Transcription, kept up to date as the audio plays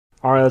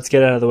Alright, let's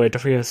get out of the way. Don't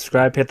forget to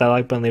subscribe, hit that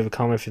like button, leave a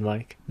comment if you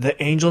like.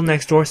 The Angel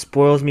Next Door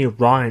spoils me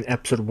rotten.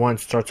 Episode 1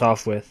 starts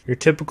off with your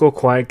typical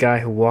quiet guy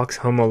who walks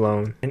home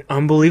alone. And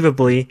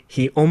unbelievably,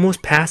 he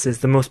almost passes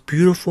the most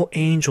beautiful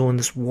angel in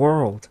this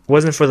world. If it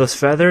wasn't for those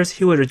feathers,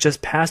 he would have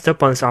just passed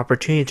up on this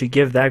opportunity to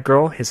give that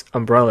girl his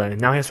umbrella. And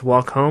now he has to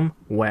walk home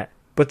wet.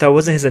 But that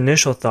wasn't his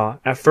initial thought.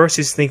 At first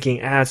he's thinking,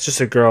 it's just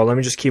a girl, let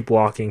me just keep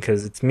walking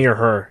because it's me or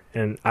her,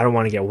 and I don't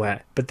want to get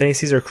wet. But then he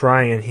sees her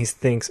crying and he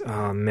thinks,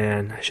 oh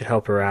man, I should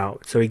help her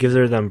out. So he gives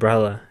her the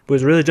umbrella. It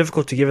was really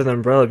difficult to give her the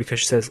umbrella because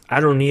she says, I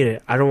don't need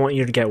it, I don't want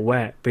you to get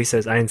wet. But he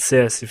says, I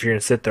insist if you're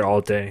going to sit there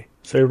all day.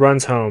 So he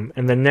runs home,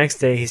 and the next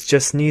day he's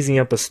just sneezing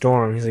up a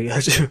storm. He's like,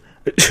 achoo,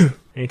 achoo.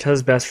 And he tells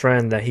his best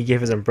friend that he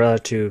gave his umbrella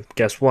to,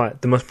 guess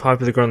what, the most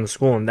popular girl in the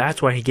school, and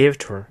that's why he gave it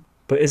to her.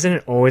 But isn't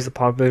it always the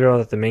popular girl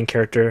that the main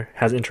character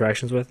has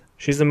interactions with?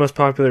 She's the most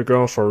popular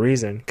girl for a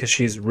reason, because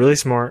she's really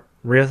smart,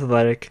 really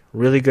athletic,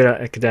 really good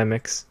at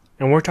academics.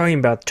 And we're talking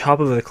about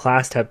top of the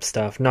class type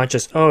stuff, not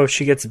just, oh,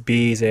 she gets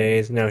B's,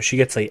 A's. No, she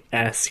gets like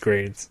S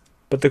grades.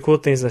 But the cool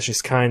thing is that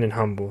she's kind and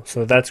humble,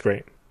 so that's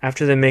great.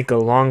 After they make a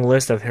long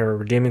list of her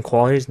redeeming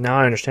qualities, now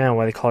I understand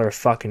why they call her a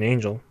fucking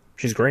angel.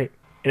 She's great.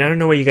 And I don't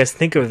know what you guys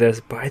think of this,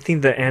 but I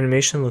think the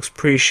animation looks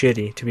pretty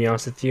shitty, to be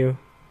honest with you.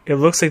 It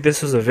looks like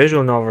this was a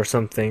visual novel or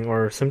something,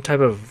 or some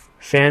type of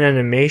fan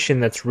animation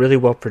that's really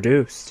well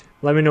produced.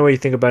 Let me know what you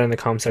think about it in the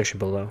comment section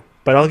below.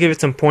 But I'll give it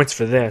some points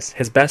for this.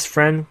 His best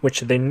friend,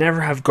 which they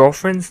never have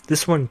girlfriends,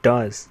 this one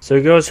does. So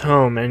he goes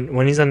home, and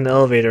when he's on the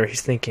elevator,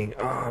 he's thinking,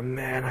 oh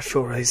man, I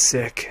feel really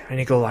sick. I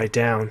need to go lie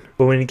down.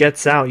 But when he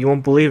gets out, you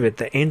won't believe it,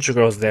 the angel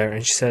girl's there,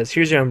 and she says,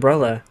 here's your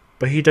umbrella.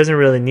 But he doesn't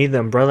really need the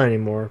umbrella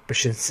anymore, but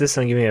she insists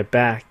on giving it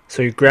back.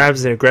 So he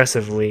grabs it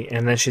aggressively,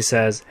 and then she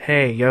says,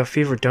 hey, you have a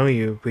fever, don't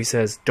you? But he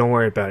says, don't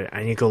worry about it,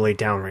 I need to go lay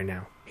down right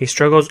now. He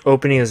struggles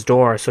opening his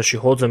door, so she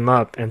holds him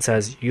up and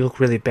says, you look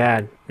really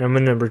bad, and I'm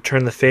gonna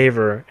return the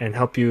favor and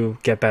help you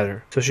get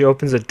better. So she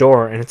opens the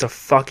door, and it's a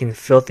fucking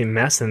filthy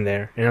mess in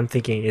there, and I'm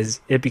thinking, is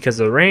it because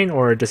of the rain,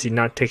 or does he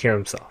not take care of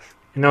himself?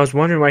 And I was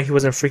wondering why he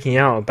wasn't freaking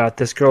out about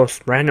this girl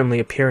randomly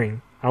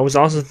appearing. I was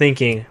also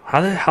thinking, how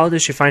the hell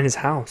did she find his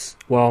house?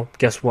 Well,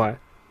 guess what?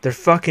 They're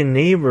fucking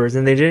neighbors,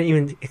 and they didn't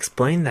even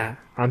explain that.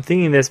 I'm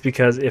thinking this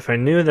because if I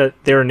knew that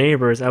they were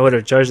neighbors, I would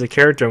have judged the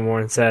character more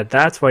and said,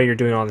 that's why you're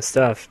doing all this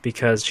stuff,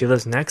 because she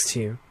lives next to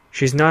you.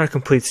 She's not a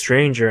complete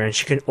stranger, and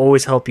she can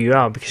always help you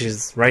out because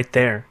she's right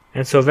there.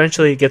 And so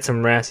eventually he gets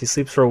some rest, he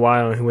sleeps for a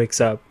while, and he wakes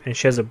up, and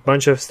she has a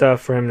bunch of stuff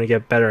for him to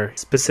get better,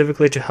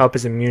 specifically to help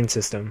his immune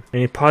system.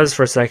 And he pauses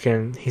for a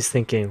second, he's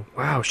thinking,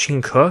 wow, she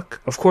can cook?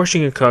 Of course she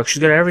can cook,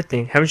 she's got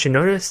everything, haven't you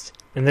noticed?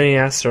 And then he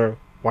asks her,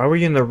 why were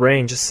you in the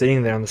rain just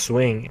sitting there on the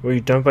swing? Were you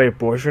dumped by your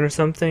boyfriend or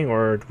something?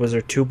 Or was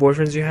there 2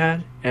 boyfriends you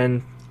had?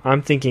 And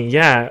I'm thinking,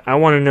 yeah, I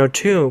want to know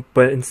too,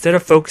 but instead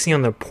of focusing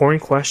on the porn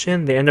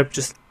question, they end up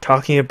just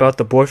talking about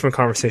the boyfriend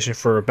conversation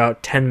for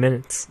about 10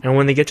 minutes. And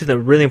when they get to the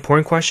really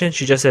important question,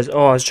 she just says,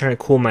 oh, I was trying to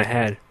cool my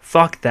head.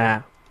 Fuck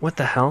that. What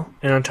the hell?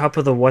 And on top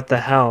of the what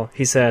the hell,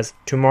 he says,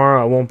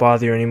 tomorrow I won't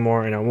bother you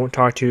anymore and I won't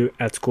talk to you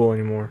at school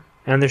anymore.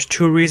 And there's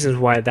 2 reasons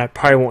why that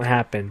probably won't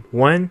happen.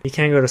 1, he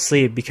can't go to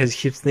sleep because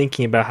he keeps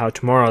thinking about how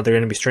tomorrow they're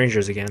going to be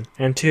strangers again.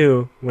 And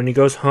 2, when he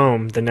goes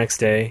home the next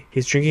day,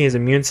 he's drinking his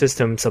immune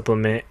system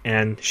supplement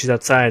and she's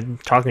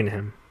outside talking to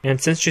him. And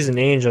since she's an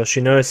angel,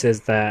 she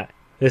notices that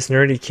this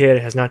nerdy kid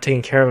has not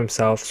taken care of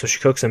himself, so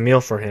she cooks a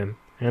meal for him.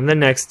 And the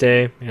next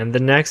day, and the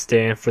next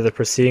day, and for the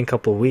preceding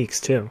couple of weeks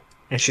too.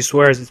 And she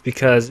swears it's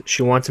because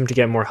she wants him to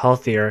get more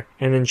healthier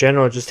and in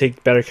general just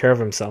take better care of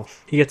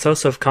himself. He gets so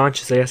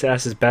self-conscious that he has to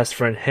ask his best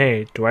friend,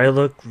 hey, do I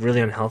look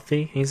really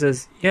unhealthy? And he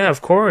says, yeah,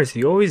 of course,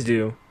 you always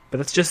do. But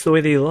that's just the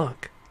way that you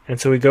look. And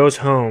so he goes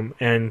home,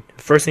 and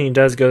the first thing he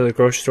does is go to the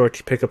grocery store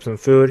to pick up some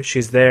food.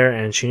 She's there,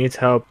 and she needs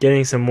help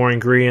getting some more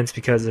ingredients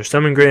because there's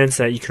some ingredients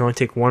that you can only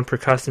take 1 per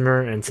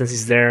customer, and since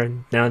he's there,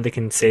 now they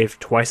can save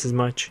twice as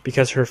much.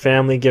 Because her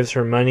family gives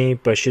her money,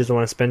 but she doesn't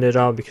want to spend it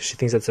all because she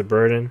thinks that's a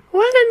burden.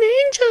 What an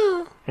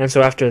angel! And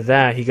so after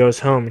that, he goes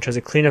home and tries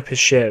to clean up his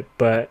shit,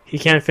 but he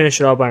can't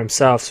finish it all by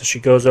himself, so she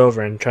goes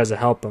over and tries to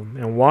help him.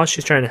 And while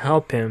she's trying to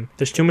help him,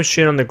 there's too much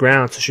shit on the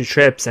ground, so she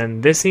trips,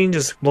 and this scene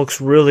just looks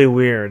really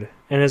weird.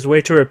 And as a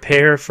way to repay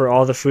her for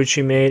all the food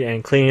she made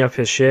and cleaning up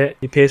his shit,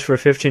 he pays for a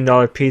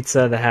 $15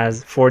 pizza that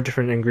has 4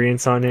 different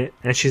ingredients on it.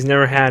 And she's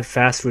never had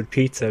fast food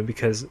pizza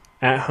because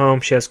at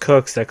home she has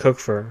cooks that cook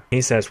for her.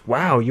 He says,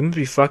 wow, you must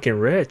be fucking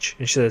rich.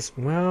 And she says,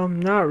 well,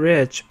 not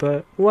rich,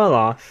 but well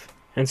off.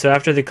 And so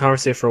after they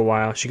conversate for a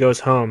while, she goes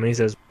home and he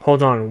says,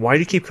 hold on, why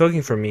do you keep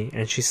cooking for me?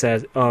 And she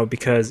says, oh,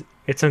 because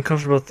it's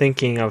uncomfortable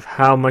thinking of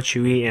how much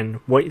you eat and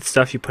what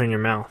stuff you put in your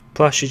mouth.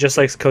 Plus, she just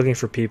likes cooking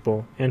for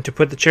people. And to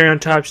put the cherry on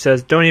top, she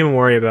says, don't even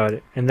worry about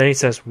it. And then he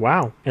says,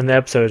 wow. And the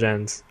episode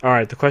ends.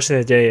 Alright, the question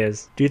of the day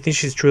is, do you think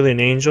she's truly an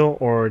angel,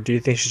 or do you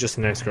think she's just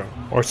a nice girl?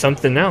 Or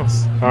something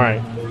else?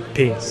 Alright,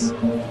 peace.